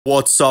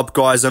What's up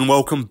guys, and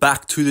welcome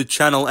back to the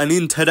channel. And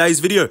in today's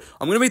video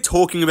I'm going to be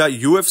talking about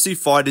UFC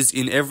fighters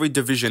in every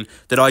division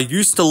that I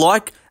used to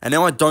like and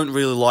now I don't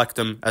really like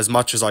them as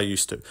much as I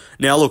used to.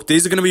 Now look,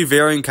 these are going to be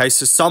varying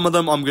cases. Some of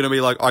them I'm going to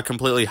be like, I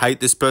completely hate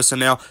this person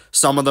now.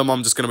 Some of them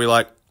I'm just going to be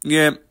like,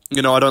 yeah,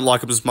 you know, I don't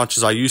like him as much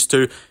as I used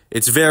to.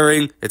 It's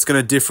varying. It's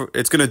going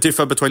to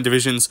differ between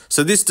divisions.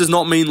 So this does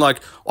not mean like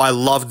I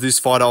loved this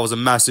fighter, I was a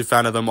massive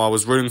fan of them, I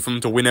was rooting for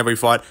them to win every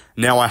fight,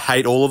 now I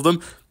hate all of them.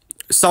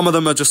 Some of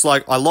them are just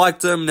like, I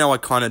liked them, now I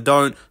kind of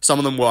don't. Some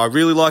of them were I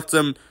really liked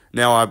them,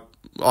 now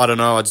I don't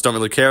know, I just don't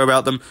really care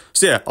about them.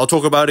 So yeah, I'll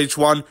talk about each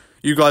one.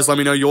 You guys let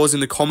me know yours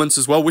in the comments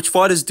as well. Which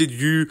fighters did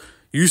you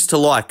used to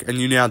like and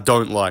you now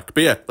don't like?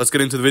 But yeah, let's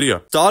get into the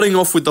video. Starting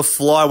off with the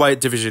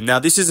flyweight division. Now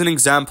this is an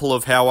example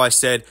of how I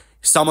said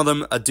some of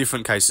them are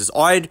different cases.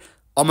 I'm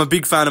a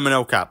big fan of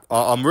Manel Cap.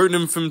 I'm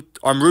rooting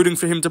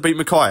for him to beat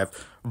Mikhaev,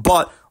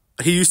 but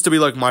he used to be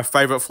like my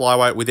favorite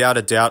flyweight without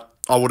a doubt.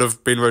 I would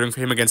have been rooting for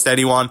him against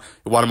anyone,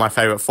 one of my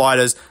favorite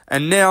fighters,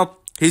 and now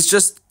he's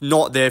just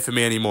not there for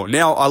me anymore.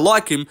 Now, I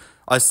like him.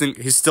 I think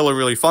he's still a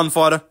really fun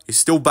fighter. He's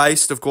still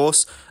based, of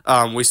course.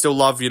 We still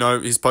love, you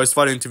know, his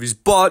post-fight interviews,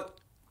 but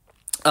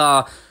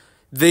the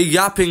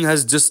yapping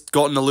has just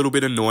gotten a little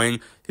bit annoying.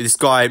 This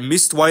guy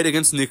missed weight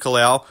against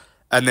Nicolau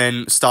and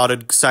then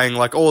started saying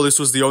like, oh, this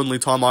was the only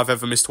time I've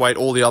ever missed weight.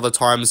 All the other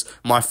times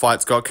my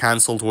fights got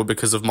cancelled were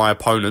because of my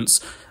opponents.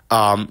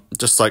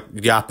 Just like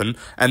yapping,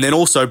 and then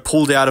also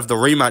pulled out of the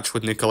rematch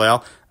with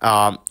Nicolau,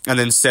 and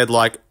then said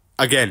like,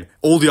 again,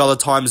 all the other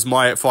times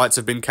my fights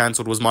have been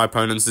cancelled was my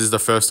opponents, this is the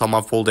first time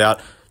I've pulled out.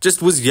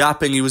 Just was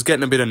yapping, he was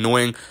getting a bit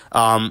annoying.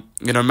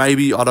 You know,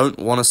 maybe, I don't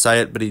want to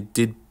say it, but he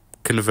did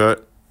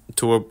convert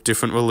to a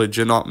different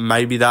religion.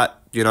 Maybe that,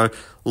 you know,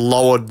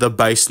 lowered the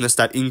baseness,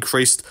 that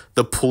increased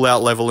the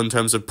pull-out level in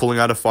terms of pulling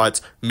out of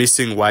fights,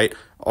 missing weight.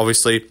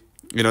 Obviously,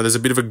 you know, there's a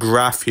bit of a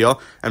graph here,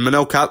 and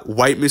Manel Cap,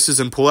 weight misses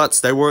and pullouts,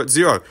 they were at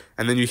 0.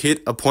 And then you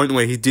hit a point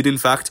where he did, in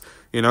fact,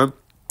 you know,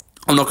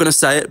 I'm not going to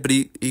say it, but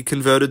he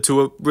converted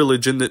to a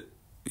religion that,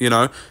 you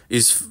know,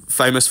 is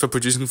famous for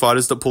producing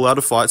fighters that pull out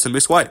of fights and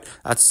miss weight.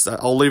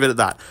 I'll leave it at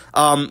that.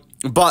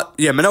 But,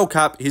 yeah, Manel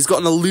Cap, he's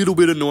gotten a little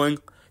bit annoying.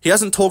 He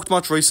hasn't talked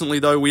much recently,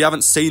 though. We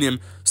haven't seen him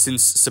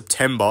since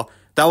September.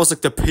 That was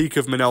like the peak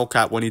of Manel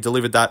Cap when he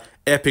delivered that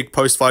epic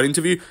post-fight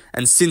interview,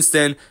 and since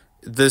then,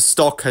 the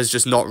stock has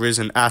just not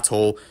risen at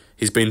all.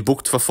 He's been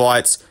booked for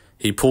fights.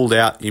 He pulled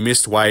out. He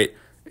missed weight.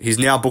 He's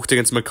now booked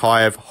against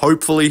Mikhaev.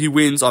 Hopefully he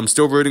wins. I'm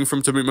still rooting for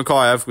him to beat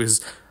Mikhaev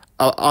because,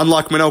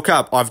 unlike Manel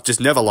Cap, I've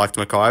just never liked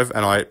Mikhaev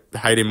and I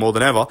hate him more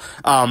than ever.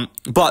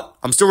 But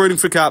I'm still rooting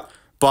for Cap,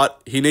 but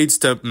he needs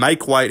to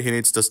make weight. He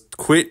needs to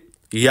quit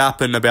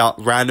yapping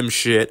about random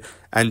shit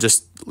and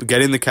just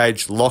get in the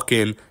cage, lock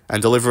in,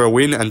 and deliver a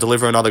win, and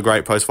deliver another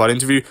great post-fight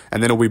interview,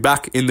 and then he'll be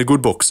back in the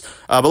good books.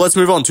 But let's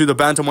move on to the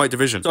bantamweight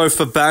division. So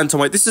for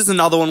bantamweight, this is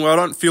another one where I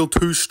don't feel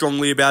too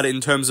strongly about it in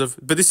terms of,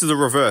 but this is the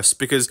reverse,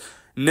 because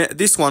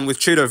this one with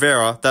Chito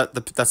Vera,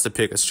 that's the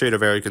pick. It's Chito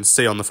Vera, you can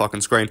see on the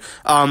fucking screen.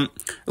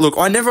 Look,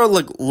 I never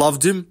like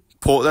loved him.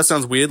 That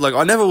sounds weird. Like,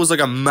 I never was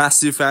like a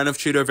massive fan of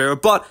Chito Vera,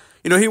 but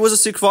you know, he was a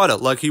sick fighter.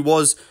 Like, he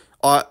was.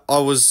 I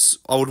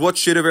would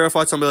watch Chito Vera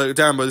fights and be like,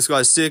 damn, bro, this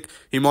guy's sick.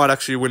 He might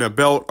actually win a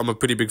belt. I'm a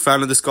pretty big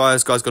fan of this guy.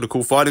 This guy's got a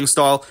cool fighting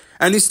style.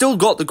 And he's still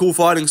got the cool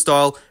fighting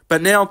style.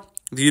 But now,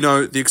 you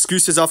know, the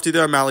excuses after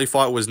the O'Malley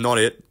fight was not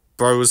it.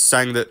 Bro was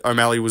saying that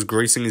O'Malley was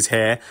greasing his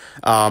hair.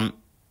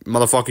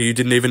 Motherfucker, you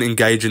didn't even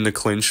engage in the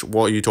clinch.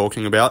 What are you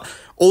talking about?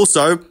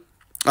 Also,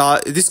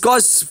 this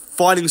guy's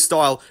fighting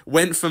style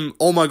went from,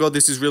 oh my god,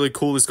 this is really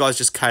cool, this guy's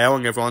just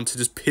KOing everyone, to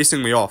just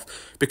pissing me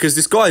off. Because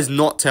this guy is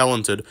not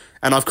talented,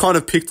 and I've kind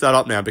of picked that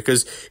up now,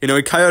 because, you know,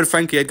 he KO'd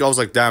Frankie Edgar, I was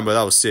like, damn, bro,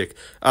 that was sick.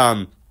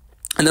 And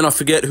then I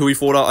forget who he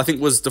fought, I think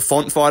it was the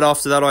Font fight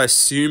after that, I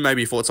assume,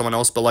 maybe he fought someone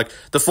else, but, like,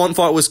 the Font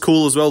fight was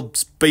cool as well,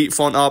 beat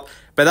Font up,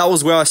 but that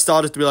was where I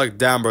started to be like,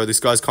 damn, bro, this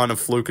guy's kind of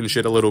fluking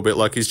shit a little bit,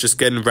 like, he's just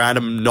getting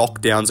random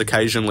knockdowns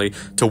occasionally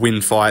to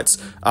win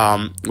fights,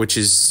 which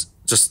is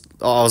just,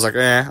 I was like,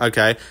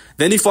 okay.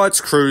 Then he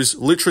fights Cruz,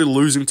 literally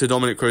losing to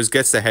Dominic Cruz,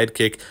 gets the head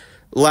kick,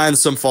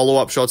 lands some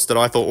follow-up shots that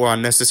I thought were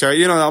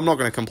unnecessary. You know, I'm not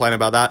going to complain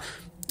about that.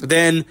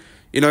 Then,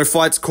 you know,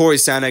 fights Corey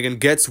Sandhagen,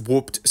 gets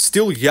whooped,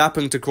 still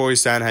yapping to Corey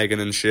Sandhagen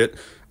and shit.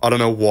 I don't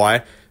know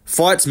why.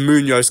 Fights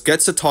Munoz,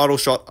 gets a title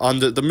shot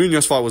the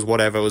Munoz fight was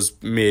whatever, it was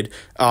mid.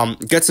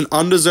 Gets an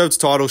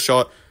undeserved title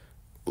shot,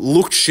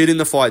 looked shit in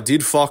the fight,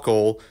 did fuck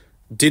all.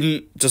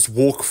 Didn't just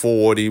walk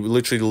forward. He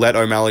literally let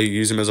O'Malley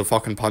use him as a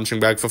fucking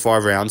punching bag for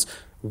 5 rounds.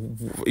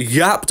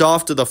 Yapped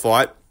after the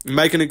fight,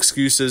 making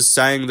excuses,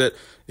 saying that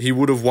he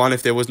would have won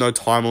if there was no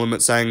time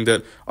limit, saying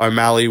that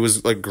O'Malley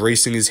was like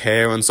greasing his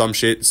hair and some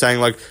shit, saying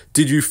like,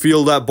 did you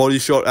feel that body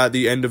shot at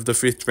the end of the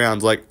 5th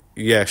round? Like,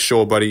 yeah,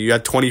 sure, buddy. You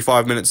had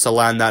 25 minutes to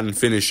land that and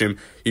finish him.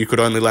 You could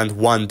only land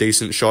one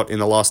decent shot in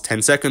the last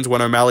 10 seconds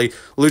when O'Malley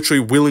literally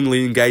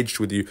willingly engaged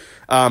with you.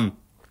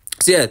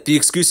 So yeah, the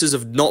excuses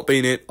have not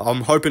been it.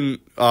 I'm hoping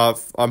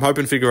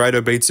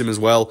Figueiredo beats him as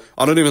well.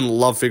 I don't even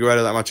love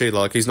Figueiredo that much either.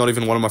 Like, he's not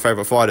even one of my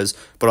favorite fighters,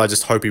 but I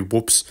just hope he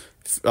whoops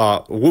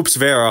whoops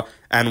Vera,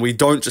 and we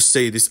don't just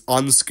see this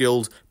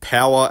unskilled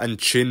power and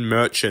chin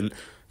merchant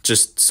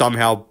just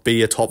somehow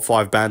be a top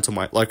 5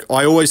 bantamweight. Like,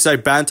 I always say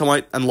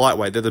bantamweight and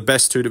lightweight, they're the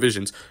best 2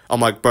 divisions. I'm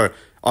like, bro,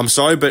 I'm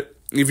sorry, but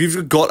if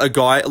you've got a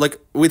guy, like,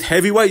 with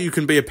heavyweight, you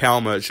can be a power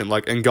merchant.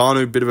 Like,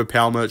 Ngannou, bit of a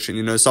power merchant.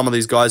 You know, some of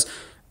these guys,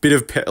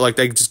 like,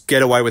 they just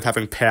get away with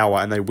having power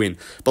and they win.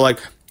 But, like,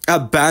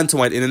 at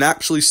bantamweight, in an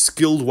actually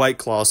skilled weight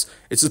class,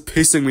 it's just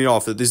pissing me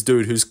off that this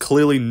dude, who's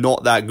clearly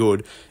not that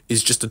good,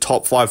 is just a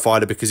top 5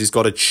 fighter because he's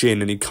got a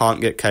chin and he can't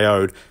get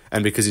KO'd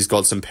and because he's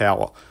got some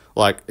power.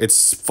 Like,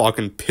 it's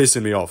fucking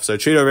pissing me off. So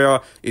Chito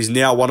Vera is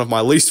now one of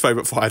my least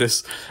favourite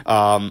fighters.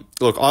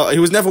 Look, he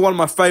was never one of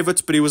my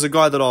favourites, but he was a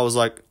guy that I was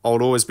like, I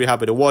would always be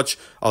happy to watch.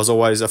 I was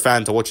always a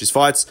fan to watch his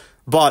fights.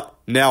 But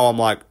now I'm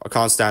like, I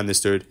can't stand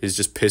this dude. He's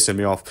just pissing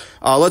me off.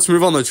 Let's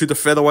move on, though, to the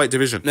featherweight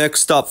division.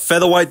 Next up,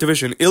 featherweight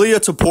division. Ilia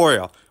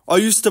Topuria. I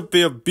used to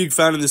be a big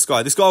fan of this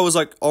guy. This guy was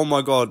like, oh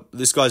my god,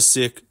 this guy's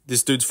sick.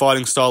 This dude's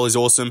fighting style is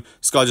awesome.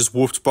 This guy just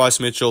whooped Bryce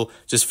Mitchell,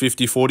 just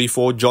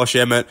 50-44, Josh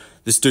Emmett.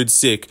 This dude's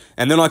sick.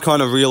 And then I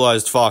kind of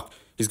realized, fuck,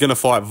 he's going to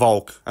fight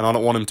Volk, and I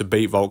don't want him to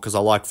beat Volk because I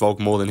like Volk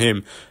more than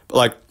him. But,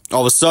 like, I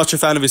was such a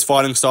fan of his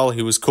fighting style.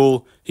 He was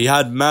cool. He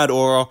had mad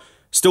aura.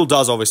 Still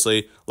does,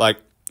 obviously. Like,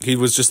 he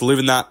was just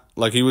living that,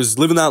 like, he was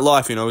living that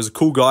life, you know. He was a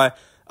cool guy.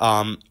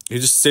 He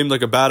just seemed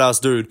like a badass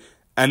dude.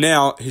 And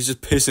now he's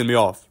just pissing me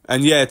off.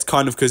 And yeah, it's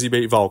kind of because he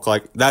beat Volk.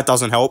 Like, that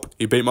doesn't help.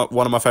 He beat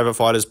one of my favorite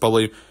fighters,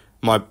 probably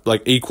my,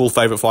 like, equal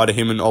favorite fighter,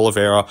 him and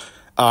Oliveira.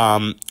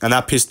 And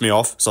that pissed me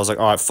off. So I was like,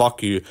 all right,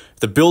 fuck you.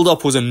 The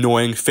build-up was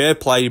annoying. Fair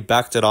play,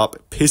 backed it up.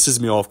 It pisses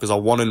me off because I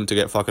wanted him to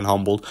get fucking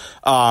humbled.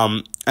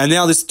 And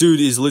now this dude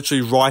is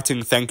literally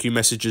writing thank you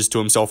messages to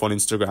himself on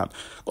Instagram.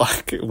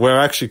 Like, we're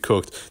actually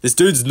cooked. This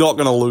dude's not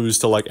going to lose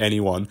to, like,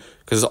 anyone.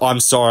 Because I'm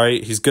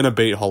sorry, he's going to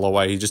beat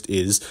Holloway. He just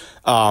is.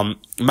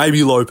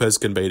 Maybe Lopez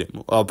can beat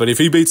him. But if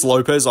he beats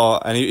Lopez,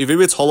 if he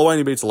beats Holloway and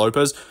he beats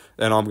Lopez,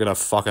 then I'm going to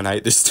fucking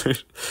hate this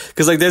dude.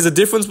 Because, like, there's a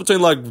difference between,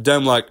 like,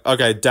 damn, like,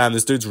 okay, damn,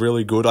 this dude's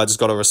really good. I just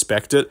got to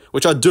respect it,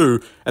 which I do.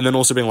 And then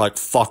also being like,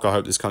 fuck, I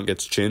hope this cunt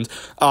gets chinned.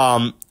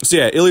 So,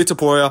 yeah, Ilia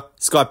Topuria,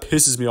 this guy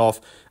pisses me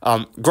off.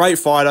 Great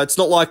fighter. It's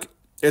not like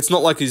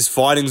his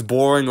fighting's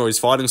boring or his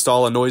fighting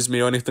style annoys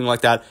me or anything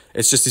like that.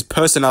 It's just his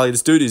personality.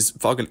 This dude is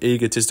fucking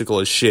egotistical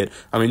as shit.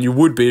 I mean, you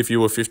would be if you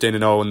were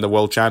 15-0 and the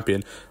world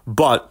champion,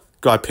 but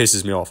guy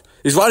pisses me off.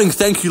 He's writing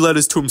thank you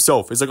letters to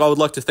himself. He's like, I would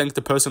like to thank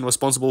the person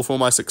responsible for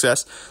my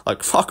success.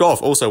 Like, fuck off.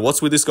 Also,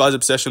 what's with this guy's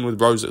obsession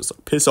with roses?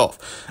 Like, piss off.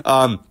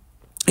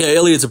 Yeah,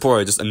 Ilia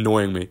Topuria just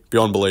annoying me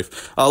beyond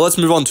belief. Let's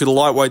move on to the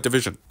lightweight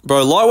division.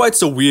 Bro,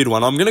 lightweight's a weird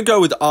one. I'm going to go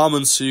with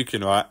Arman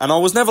Sukin, right? And I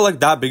was never,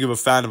 like, that big of a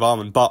fan of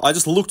Arman, but I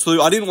just looked through.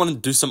 I didn't want to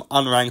do some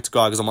unranked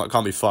guy because I'm like,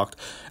 can't be fucked.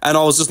 And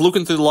I was just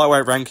looking through the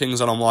lightweight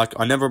rankings, and I'm like,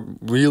 I never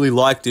really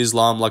liked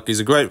Islam. Like, he's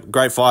a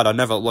great fighter. I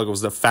never, like,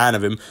 was a fan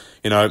of him.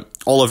 You know,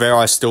 Oliveira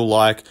I still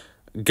like.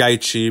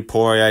 Gaethje,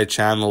 Poirier,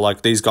 Chandler,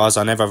 like, these guys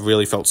I never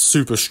really felt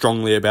super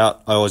strongly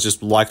about. I always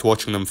just liked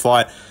watching them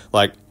fight.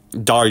 Like,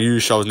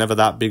 Dariush, I was never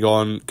that big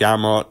on.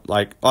 Gamrot,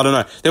 like, I don't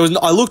know.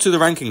 I looked through the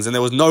rankings and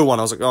there was no one.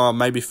 I was like, oh,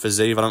 maybe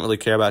Fazeev. I don't really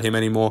care about him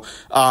anymore.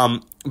 But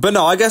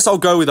no, I guess I'll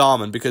go with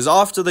Arman because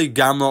after the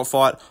Gamrot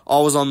fight, I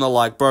was on the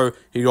like, bro,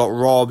 he got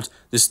robbed.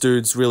 This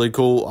dude's really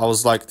cool. I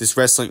was like, this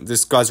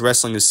guy's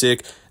wrestling is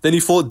sick. Then he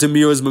fought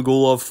Demirs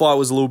Magulov. Fight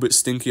was a little bit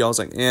stinky. I was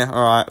like, yeah,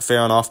 all right,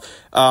 fair enough.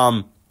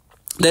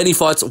 Then he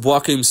fights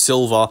Joaquim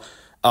Silva.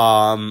 He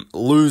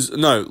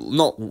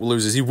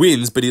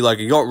wins, but he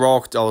got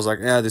rocked. I was like,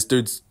 yeah, this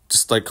dude's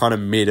just like kind of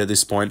mid at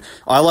this point.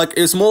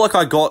 It's more like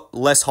I got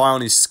less high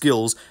on his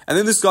skills. And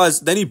then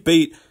he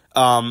beat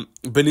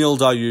Beneil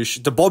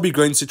Dariush. The Bobby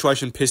Green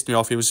situation pissed me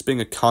off. He was just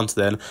being a cunt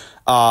then.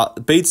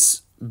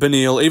 Beats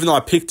Beneil, even though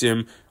I picked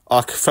him,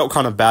 I felt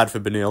kind of bad for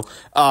Beneil.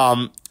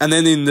 And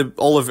then in the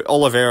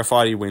Oliveira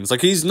fight, he wins.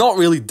 Like, he's not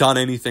really done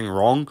anything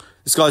wrong.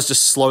 This guy's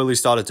just slowly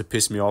started to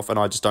piss me off, and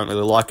I just don't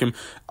really like him.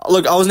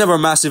 Look, I was never a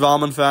massive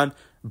Arman fan,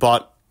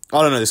 but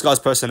I don't know, this guy's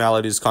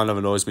personality just kind of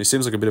annoys me.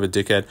 Seems like a bit of a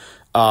dickhead.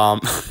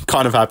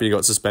 Kind of happy he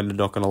got suspended,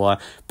 not gonna lie.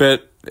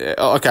 But,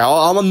 okay,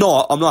 I'm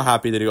not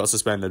happy that he got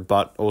suspended,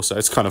 but also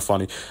it's kind of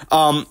funny.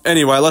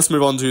 Anyway, let's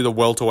move on to the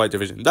welterweight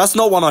division. That's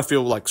not one I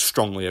feel, like,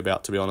 strongly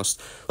about, to be honest.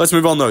 Let's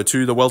move on, though,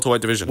 to the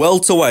welterweight division.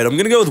 Welterweight, I'm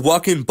gonna go with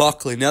Joaquin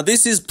Buckley. Now,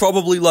 this is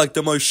probably, like,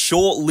 the most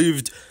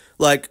short-lived,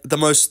 like, the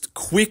most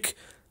quick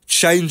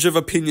change of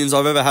opinions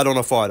I've ever had on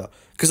a fighter.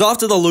 Because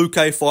after the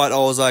Luque fight, I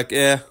was like,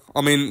 yeah,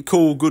 I mean,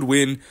 cool, good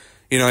win.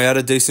 You know, he had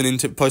a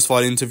decent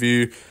post-fight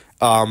interview, beat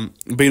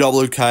up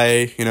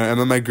Luque, you know,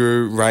 MMA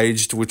Guru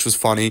raged, which was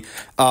funny.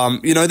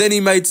 You know, then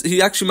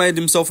he actually made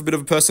himself a bit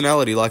of a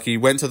personality. Like, he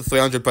went to the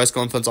 300 press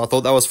conference. I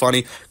thought that was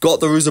funny. Got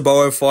the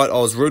Ruzaboev fight. I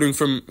was rooting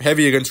from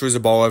heavy against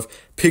Ruzaboev.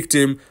 Picked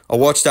him. I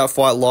watched that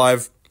fight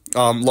live,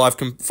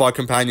 fight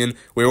companion.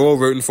 We were all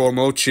rooting for him.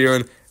 We were all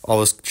cheering. I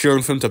was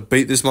cheering for him to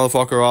beat this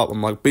motherfucker up.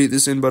 I'm like, beat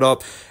this inbred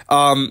up.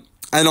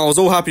 And I was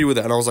all happy with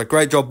it. And I was like,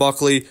 great job,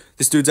 Buckley.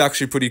 This dude's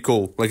actually pretty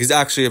cool. Like, he's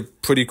actually a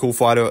pretty cool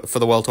fighter for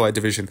the welterweight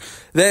division.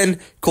 Then,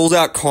 calls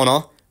out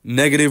Conor.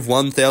 negative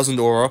 1,000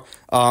 aura.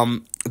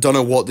 Don't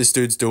know what this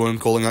dude's doing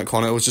calling that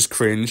Conor. It was just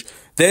cringe.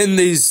 Then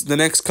the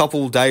next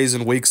couple days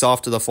and weeks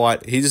after the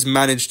fight, he just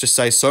managed to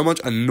say so much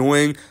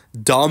annoying,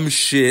 dumb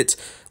shit.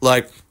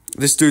 Like,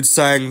 this dude's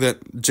saying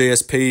that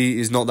GSP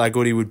is not that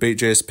good, he would beat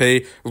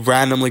GSP,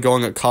 randomly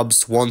going at Cub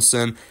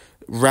Swanson,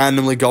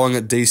 randomly going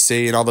at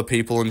DC and other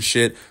people and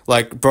shit.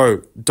 Like,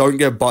 bro, don't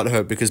get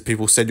butthurt because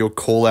people said your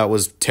call-out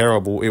was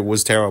terrible. It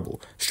was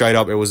terrible. Straight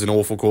up, it was an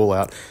awful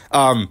call-out.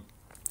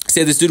 So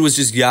yeah, this dude was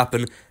just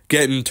yapping,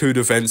 getting too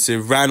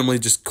defensive, randomly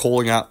just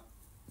calling out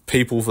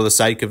people for the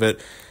sake of it.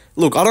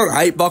 Look, I don't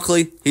hate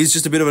Buckley. He's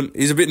just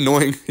he's a bit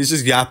annoying. He's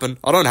just yapping.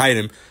 I don't hate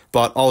him.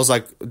 But I was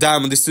like,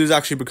 damn, this dude's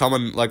actually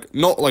becoming, like,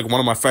 not like one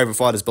of my favorite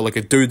fighters, but like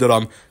a dude that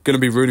I'm going to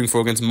be rooting for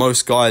against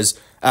most guys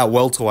at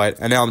welterweight.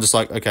 And now I'm just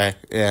like, okay,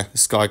 yeah,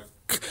 this guy,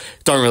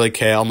 don't really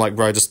care. I'm like,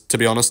 bro, just to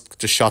be honest,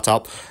 just shut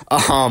up.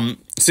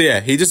 So yeah,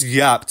 he just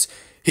yapped.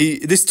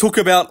 This took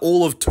about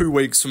all of 2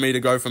 weeks for me to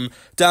go from,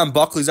 damn,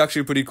 Buckley's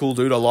actually a pretty cool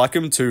dude, I like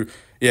him, to,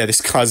 yeah, this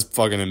guy's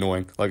fucking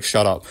annoying. Like,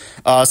 shut up.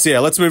 So yeah,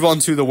 let's move on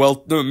to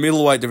the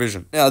middleweight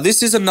division. Now,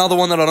 this is another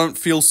one that I don't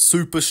feel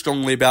super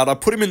strongly about. I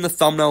put him in the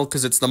thumbnail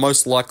because it's the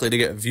most likely to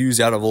get views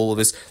out of all of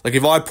this. Like,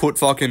 if I put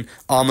fucking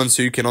Arman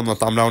Sukin on the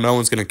thumbnail, no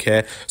one's going to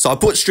care. So I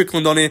put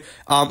Strickland on here.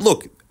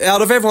 Look,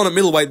 out of everyone at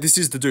middleweight, this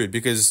is the dude,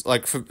 because,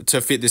 like,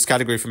 to fit this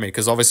category for me,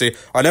 because obviously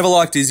I never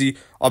liked Izzy.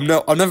 I've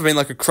never been,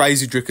 like, a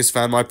crazy Drickus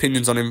fan. My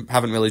opinions on him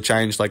haven't really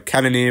changed. Like,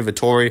 Cannonier,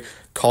 Vittori,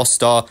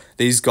 Costa,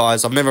 these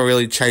guys, I've never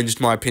really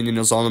changed my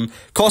opinions on them.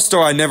 Costa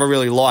I never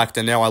really liked,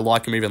 and now I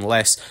like him even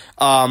less.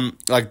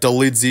 Like,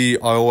 Delidzi,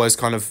 I always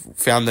kind of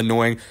found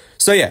annoying.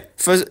 So, yeah,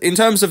 in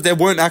terms of, there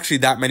weren't actually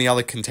that many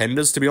other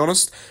contenders, to be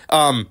honest.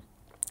 And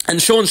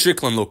Sean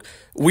Strickland, look,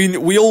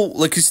 we all,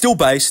 like, he's still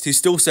based, he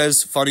still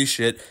says funny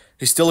shit,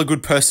 he's still a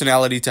good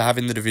personality to have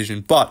in the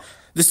division, but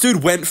this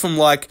dude went from,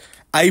 like,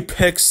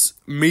 Apex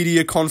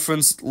media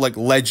conference, like,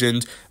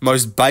 legend,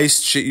 most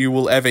based shit you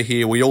will ever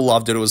hear, we all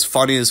loved it, it was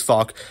funny as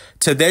fuck,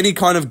 to then he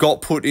kind of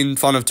got put in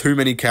front of too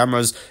many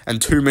cameras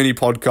and too many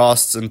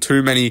podcasts and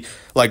too many,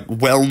 like,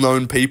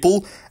 well-known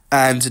people,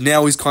 and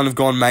now he's kind of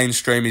gone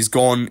mainstream, he's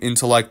gone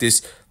into, like,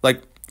 this,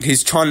 like,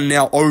 he's trying to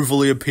now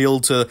overly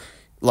appeal to,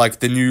 like,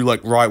 the new,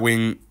 like,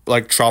 right-wing,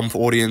 like, Trump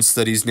audience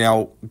that he's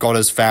now got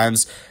as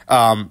fans.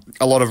 A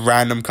lot of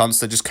random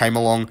cunts that just came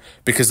along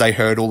because they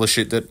heard all the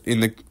shit that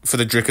for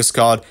the Drickus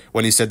card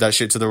when he said that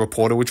shit to the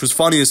reporter, which was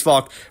funny as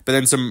fuck, but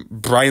then some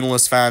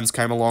brainless fans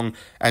came along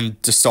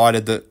and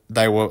decided that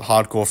they were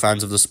hardcore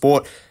fans of the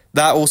sport.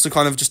 That also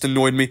kind of just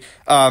annoyed me.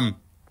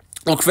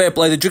 Look, fair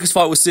play, the Drickus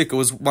fight was sick. It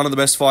was one of the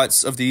best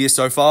fights of the year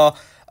so far.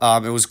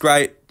 It was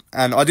great.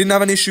 And I didn't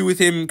have an issue with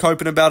him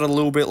coping about it a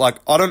little bit. Like,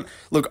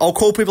 I'll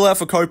call people out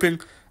for coping.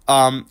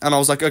 And I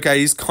was like, okay,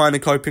 he's kind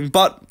of coping.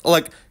 But,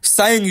 like,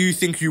 saying you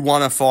think you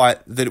won a fight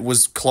that it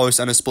was close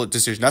and a split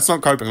decision, that's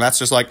not coping. That's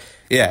just like,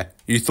 yeah,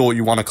 you thought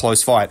you won a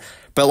close fight.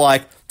 But,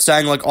 like,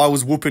 saying, like, I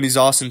was whooping his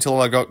ass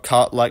until I got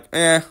cut, like,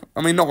 I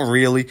mean, not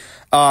really.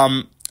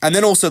 And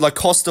then also, like,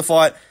 Costa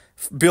fight,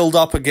 build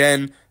up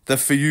again, the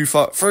for you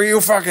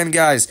fucking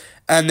guys.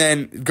 And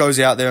then goes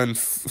out there and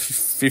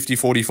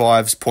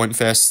 50-45s, point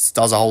fests,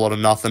 does a whole lot of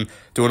nothing,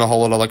 doing a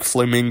whole lot of, like,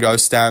 flamingo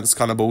stance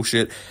kind of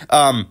bullshit.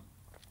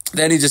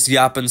 Then he just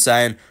yapping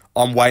saying,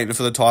 I'm waiting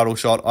for the title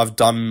shot, I've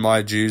done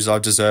my dues, I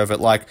deserve it.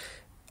 Like,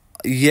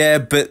 yeah,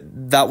 but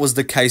that was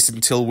the case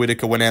until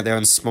Whittaker went out there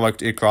and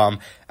smoked Ikram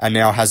and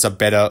now has a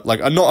better,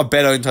 like, not a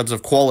better in terms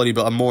of quality,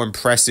 but a more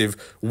impressive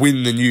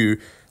win than you.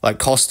 Like,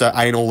 Costa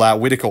ain't all that.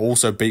 Whittaker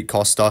also beat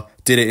Costa,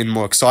 did it in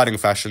more exciting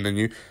fashion than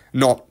you.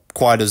 Not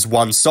quite as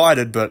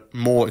one-sided, but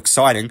more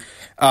exciting.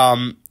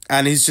 And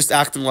he's just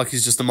acting like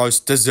he's just the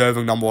most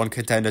deserving number one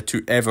contender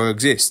to ever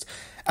exist.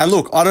 And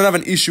look, I don't have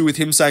an issue with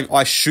him saying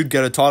I should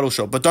get a title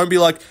shot, but don't be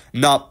like,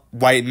 nah,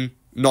 waiting,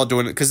 not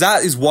doing it. Because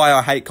that is why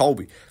I hate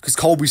Colby. Because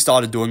Colby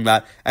started doing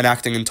that and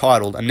acting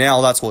entitled, and now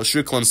that's what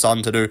Strickland's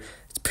starting to do.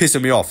 It's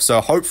pissing me off.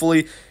 So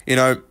hopefully, you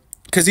know,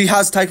 because he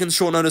has taken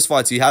short notice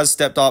fights, he has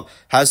stepped up,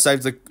 has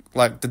saved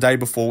the day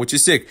before, which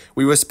is sick.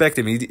 We respect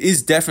him. He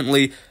is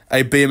definitely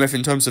a BMF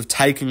in terms of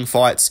taking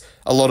fights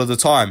a lot of the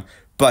time.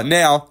 But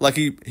now, like,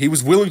 he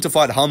was willing to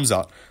fight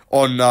Hamzat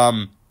on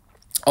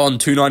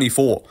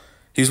 294.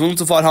 He was willing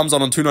to fight Hamzat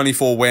on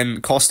 294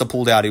 when Costa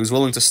pulled out. He was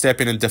willing to step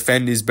in and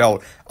defend his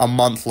belt a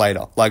month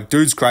later. Like,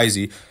 dude's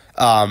crazy.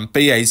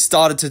 But yeah, he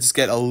started to just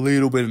get a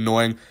little bit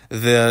annoying.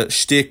 The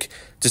shtick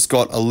just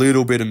got a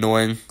little bit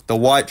annoying. The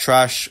white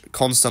trash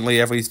constantly,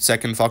 every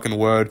second fucking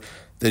word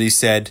that he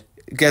said,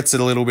 gets it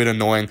a little bit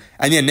annoying.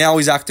 And yeah, now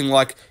he's acting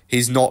like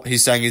he's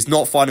saying he's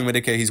not fighting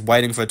Whittaker, he's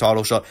waiting for a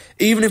title shot.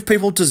 Even if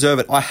people deserve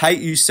it, I hate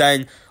you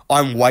saying,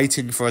 I'm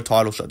waiting for a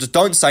title shot. Just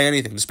don't say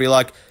anything. Just be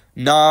like,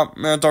 nah,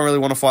 man, I don't really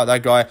want to fight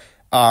that guy.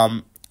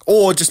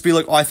 Or just be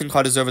like, I think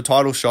I deserve a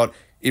title shot.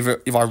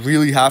 If I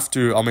really have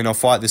to, I mean, I'll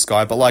fight this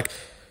guy. But like,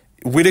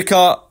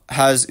 Whittaker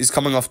is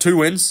coming off 2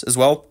 wins as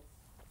well.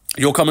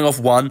 You're coming off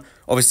 1.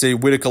 Obviously,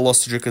 Whittaker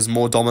lost to Drickers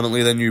more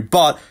dominantly than you.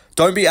 But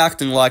don't be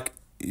acting like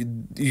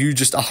you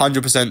just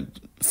 100%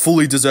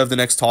 fully deserve the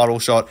next title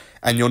shot,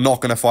 and you're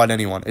not going to fight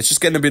anyone. It's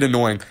just getting a bit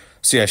annoying.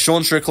 So yeah,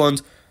 Sean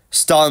Strickland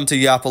starting to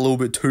yap a little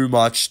bit too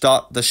much.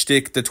 The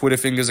shtick, the Twitter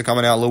fingers are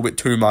coming out a little bit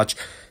too much.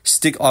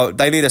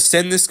 They need to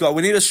send this guy.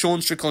 We need a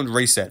Sean Strickland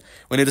reset.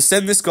 We need to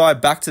send this guy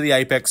back to the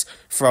Apex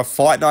for a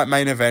fight night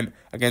main event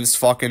against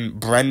fucking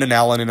Brendan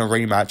Allen in a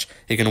rematch.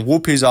 He can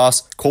whoop his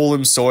ass, call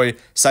him soy,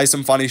 say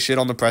some funny shit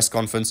on the press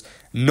conference,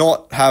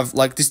 not have,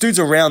 like, this dude's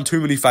around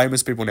too many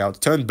famous people now. It's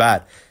turned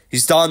bad.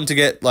 He's starting to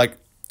get, like,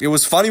 it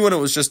was funny when it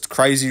was just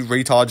crazy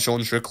retard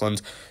Sean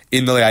Strickland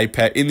in the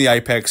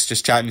Apex,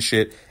 just chatting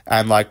shit,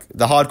 and, like,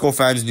 the hardcore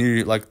fans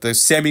knew, like, the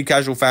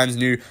semi-casual fans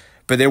knew,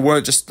 but they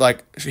weren't just,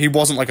 like, he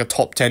wasn't, like, a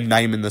top 10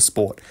 name in the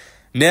sport.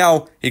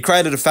 Now, he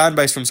created a fan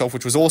base for himself,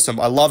 which was awesome.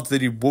 I loved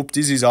that he whooped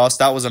Izzy's ass.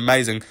 That was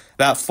amazing.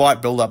 That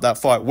fight build-up, that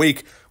fight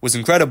week was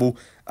incredible.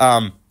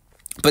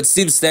 But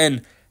since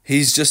then,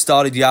 he's just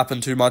started yapping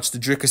too much. The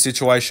Dricker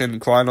situation,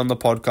 crying on the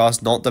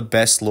podcast, not the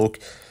best look.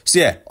 So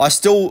yeah, I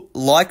still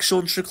like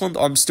Sean Strickland.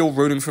 I'm still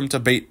rooting for him to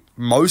beat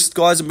most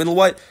guys at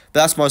middleweight,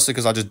 but that's mostly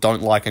because I just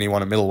don't like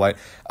anyone at middleweight.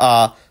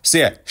 So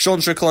yeah, Sean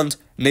Strickland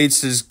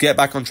needs to get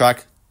back on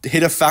track,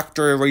 hit a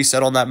factory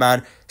reset on that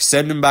man,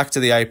 send him back to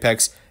the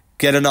Apex,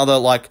 get another,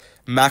 like,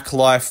 Mac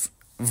Life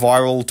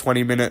viral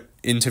 20-minute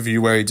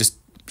interview where he just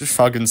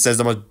fucking says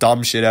the most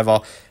dumb shit ever.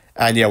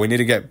 And yeah, we need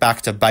to get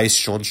back to base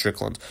Sean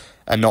Strickland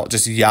and not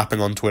just yapping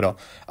on Twitter.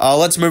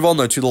 Let's move on,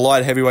 though, to the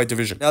light heavyweight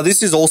division. Now,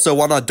 this is also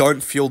one I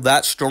don't feel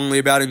that strongly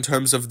about in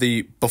terms of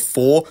the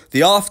before.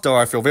 The after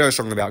I feel very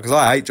strongly about, because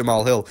I hate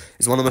Jamal Hill.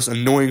 He's one of the most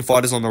annoying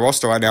fighters on the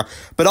roster right now.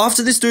 But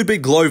after this dude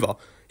beat Glover,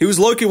 he was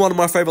low-key one of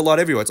my favorite light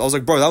heavyweights. I was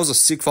like, bro, that was a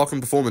sick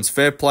fucking performance.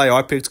 Fair play.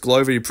 I picked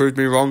Glover. You proved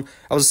me wrong.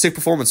 That was a sick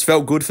performance.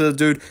 Felt good for the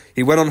dude.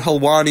 He went on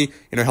Helwani.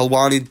 You know,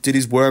 Helwani did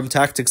his worm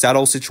tactics. That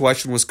whole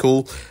situation was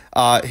cool.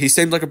 He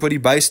seemed like a pretty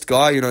based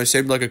guy. You know, he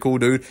seemed like a cool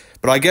dude.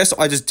 But I guess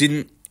I just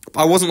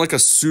I wasn't like a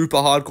super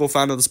hardcore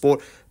fan of the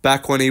sport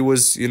back when he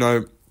was, you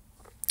know,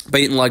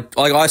 beating like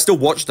I still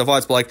watched the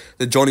fights, but like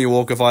the Johnny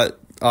Walker fight,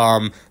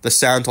 the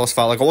Santos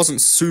fight. Like, I wasn't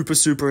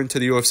super into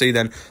the UFC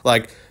then.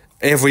 Like,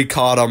 every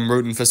card I'm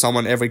rooting for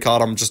someone, every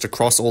card I'm just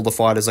across all the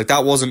fighters. Like,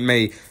 that wasn't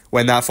me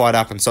when that fight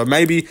happened. So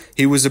maybe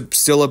he was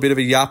still a bit of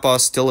a yapper,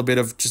 still a bit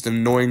of just an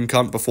annoying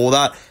cunt before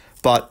that.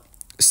 But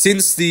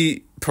since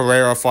the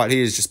Pereira fight, he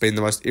has just been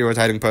the most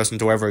irritating person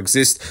to ever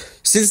exist.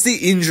 Since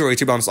the injury,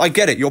 to be honest, I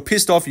get it. You're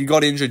pissed off, you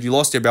got injured, you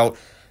lost your belt.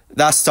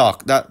 That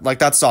sucks.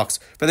 That sucks.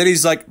 But then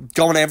he's like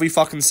going every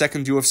fucking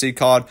second UFC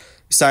card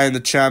saying the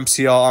champ's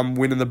here, I'm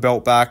winning the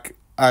belt back.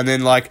 And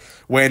then like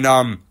when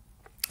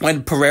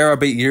Pereira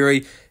beat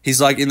Yuri,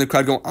 he's like in the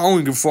crowd going, I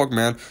don't give a fuck,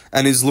 man.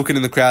 And he's looking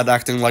in the crowd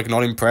acting like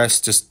not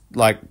impressed. Just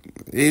like,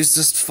 he's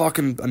just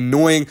fucking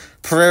annoying.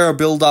 Pereira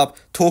build up,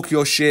 talk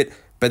your shit,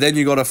 but then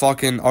you got to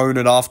fucking own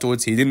it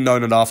afterwards. He didn't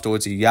own it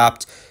afterwards. He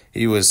yapped.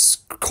 He was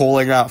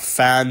calling out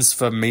fans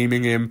for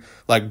memeing him.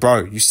 Like,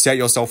 bro, you set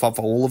yourself up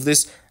for all of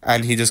this,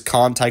 and he just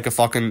can't take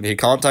he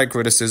can't take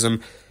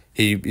criticism.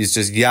 He is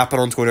just yapping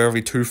on Twitter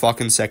every 2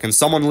 fucking seconds.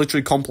 Someone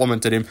literally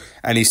complimented him,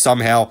 and he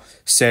somehow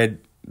said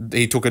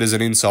he took it as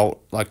an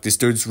insult. Like, this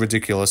dude's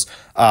ridiculous.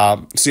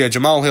 So yeah,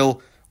 Jamal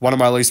Hill, one of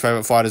my least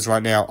favorite fighters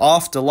right now.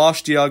 After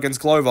last year against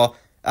Glover,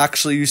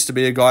 actually used to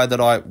be a guy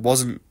that I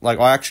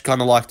actually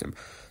kind of liked him.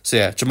 So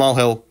yeah, Jamal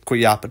Hill, quit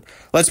yapping.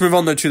 Let's move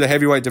on though to the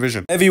heavyweight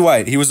division.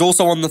 Heavyweight, he was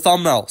also on the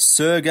thumbnail,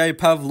 Sergey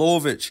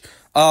Pavlovich.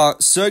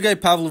 Sergey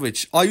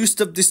Pavlovich,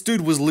 this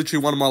dude was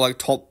literally one of my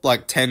top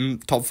 10,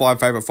 top 5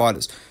 favorite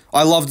fighters.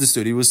 I loved this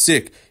dude. He was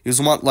sick. He was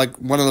one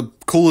of the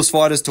coolest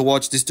fighters to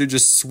watch. This dude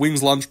just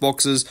swings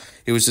lunchboxes.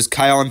 He was just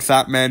KOing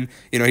fat men.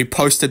 You know, he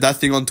posted that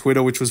thing on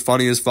Twitter, which was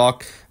funny as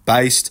fuck.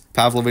 Based,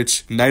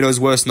 Pavlovich, NATO's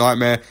worst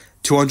nightmare,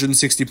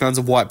 260 pounds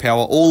of white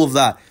power, all of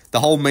that. The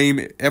whole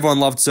meme,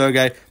 everyone loved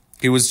Sergey.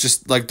 He was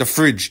just like the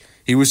fridge.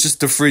 He was just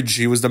the fridge.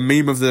 He was the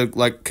meme of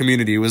the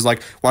community. He was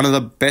like one of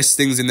the best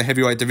things in the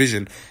heavyweight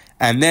division.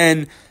 And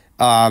then,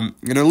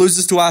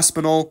 loses to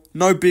Aspinall.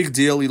 No big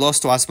deal. He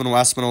lost to Aspinall.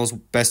 Aspinall's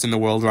best in the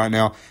world right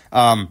now.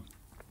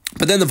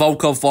 But then the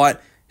Volkov fight,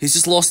 he's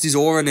just lost his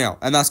aura now.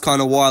 And that's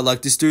kind of why,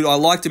 this dude, I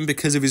liked him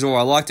because of his aura.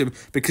 I liked him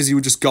because he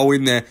would just go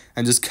in there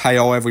and just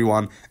KO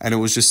everyone. And it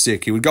was just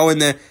sick. He would go in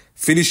there,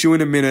 finish you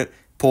in a minute,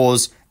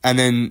 pause, and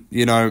then,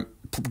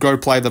 go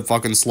play the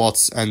fucking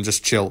slots and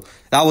just chill.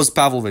 That was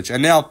Pavlovich.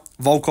 And now,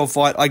 Volkov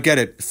fight, I get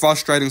it.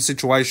 Frustrating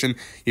situation.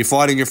 You're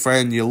fighting your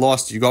friend, you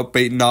lost, you got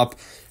beaten up.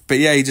 But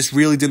yeah, he just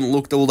really didn't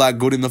look all that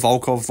good in the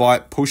Volkov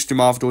fight. Pushed him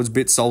afterwards,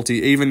 bit salty.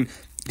 Even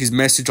his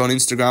message on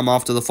Instagram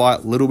after the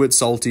fight, little bit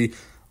salty.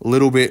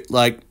 Little bit,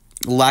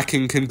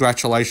 lacking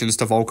congratulations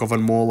to Volkov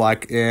and more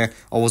I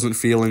wasn't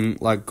feeling,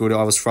 good.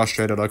 I was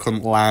frustrated. I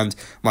couldn't land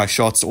my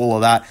shots, all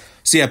of that.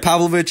 So yeah,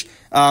 Pavlovich,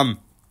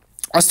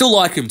 I still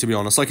like him, to be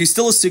honest. He's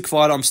still a sick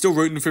fighter. I'm still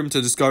rooting for him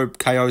to just go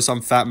KO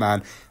some fat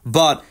man.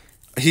 But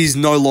he's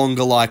no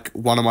longer,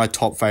 one of my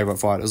top favorite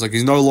fighters.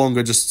 He's no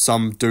longer just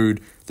some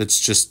dude that's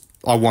just,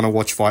 I want to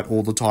watch fight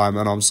all the time.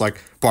 And I'm just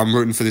but I'm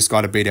rooting for this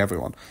guy to beat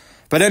everyone.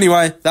 But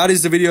anyway, that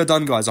is the video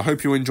done, guys. I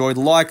hope you enjoyed.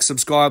 Like,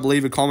 subscribe,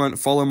 leave a comment,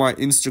 follow my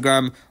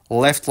Instagram,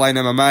 Left Lane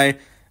MMA.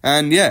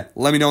 And yeah,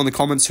 let me know in the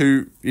comments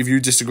if you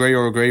disagree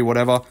or agree,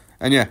 whatever.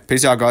 And yeah,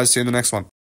 peace out, guys. See you in the next one.